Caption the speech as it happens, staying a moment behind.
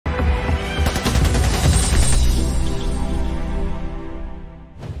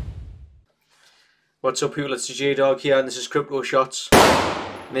What's up people, it's the J-Dog here and this is Crypto Shots.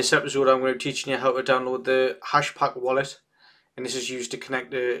 In this episode I'm going to be teaching you how to download the Hashpack wallet, and this is used to connect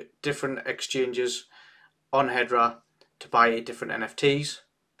to different exchanges on Hedera to buy different NFTs.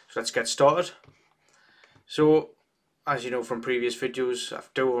 So let's get started. So as you know from previous videos, I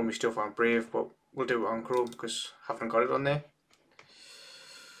do all my stuff on Brave, but we'll do it on Chrome because I haven't got it on there.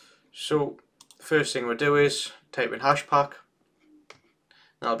 So first thing we'll do is type in Hashpack.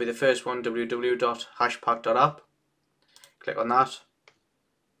 That'll be the first one, www.hashpack.app. Click on that.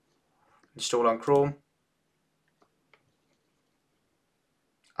 Install on Chrome.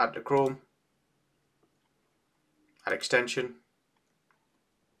 Add to Chrome. Add extension.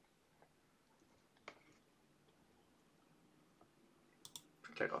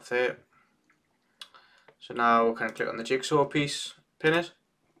 Click off there. So now we can click on the jigsaw piece, pin it.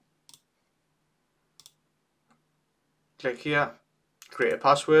 Click here. Create a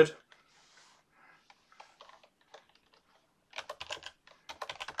password.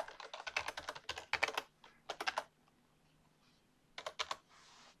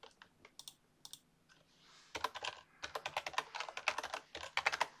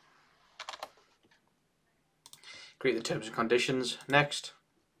 Create the terms and conditions. Next.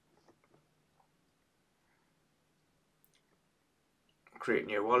 Create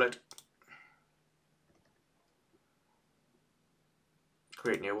new wallet.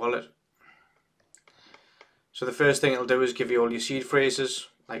 Create new wallet. So the first thing it'll do is give you all your seed phrases,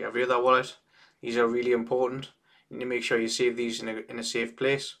 like every other wallet. These are really important. You need to make sure you save these in a safe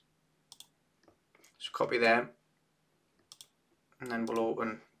place. So copy them, and then we'll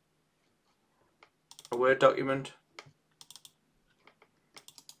open a Word document.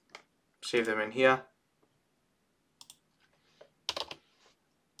 Save them in here.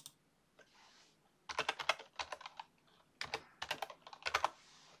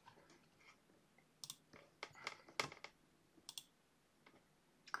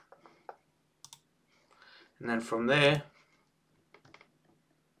 And then from there,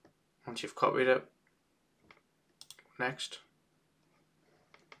 once you've copied it, next.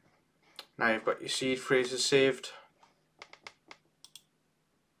 Now you've got your seed phrases saved.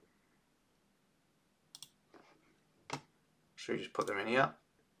 So you just put them in here.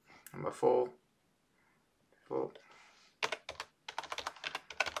 Number 4.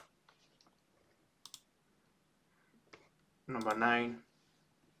 Number 9.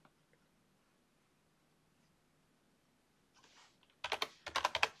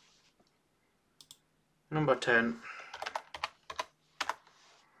 Number 10.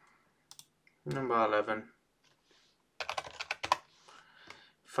 Number 11.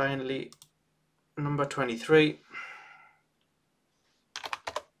 Finally, number 23.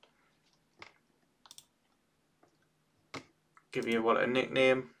 Give your wallet a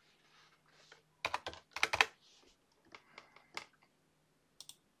nickname.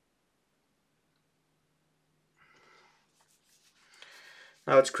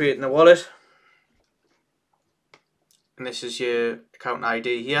 Now it's creating the wallet. And this is your account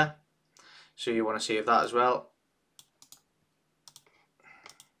ID here, so you want to save that as well.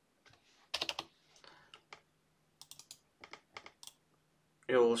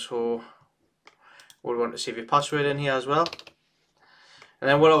 You also would want to save your password in here as well. And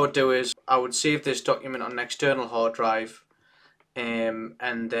then what I would do is I would save this document on an external hard drive, and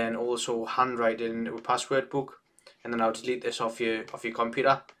then also handwrite it into a password book, and then I'll delete this off your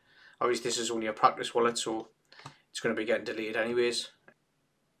computer. Obviously this is only a practice wallet, so it's going to be getting deleted anyways.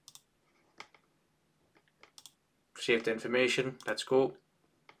 Save the information. Let's go.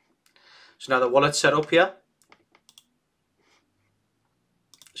 So now the wallet's set up here.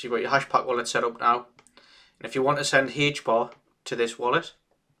 So you've got your Hashpack wallet set up now. And if you want to send Hbar to this wallet,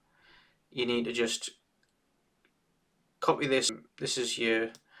 you need to just copy this. This is your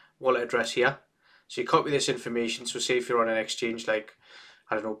wallet address here. So you copy this information. So say if you're on an exchange like,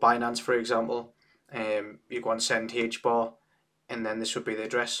 I don't know, Binance for example, you go and send Hbar, and then this would be the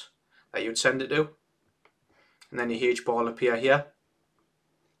address that you'd send it to, and then your Hbar will appear here.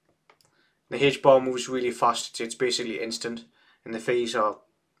 The Hbar moves really fast, it's basically instant, and the fees are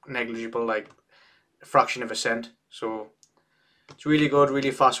negligible, like a fraction of a cent, so it's really good,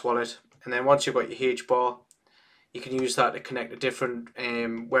 really fast wallet. And then once you've got your Hbar, you can use that to connect to different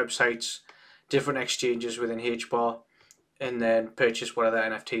websites, different exchanges within Hbar, and then purchase whatever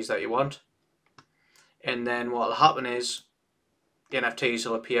NFTs that you want. And then what will happen is the NFTs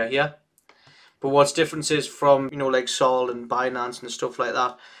will appear here. But what's different is from, you know, like Sol and Binance and stuff like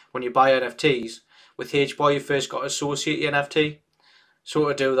that, when you buy NFTs, with Hbar you first got to associate your NFT. So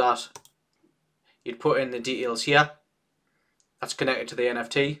to do that, you'd put in the details here that's connected to the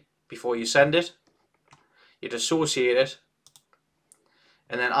NFT before you send it. you'd associate it,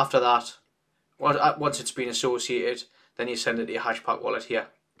 and then after that, once it's been associated, then you send it to your Hashpack wallet here.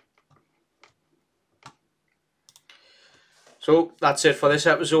 So that's it for this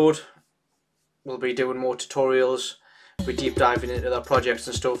episode. We'll be doing more tutorials, we'll be deep diving into their projects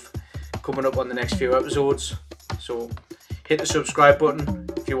and stuff coming up on the next few episodes. So hit the subscribe button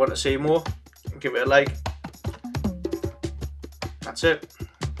if you want to see more, give it a like. That's it.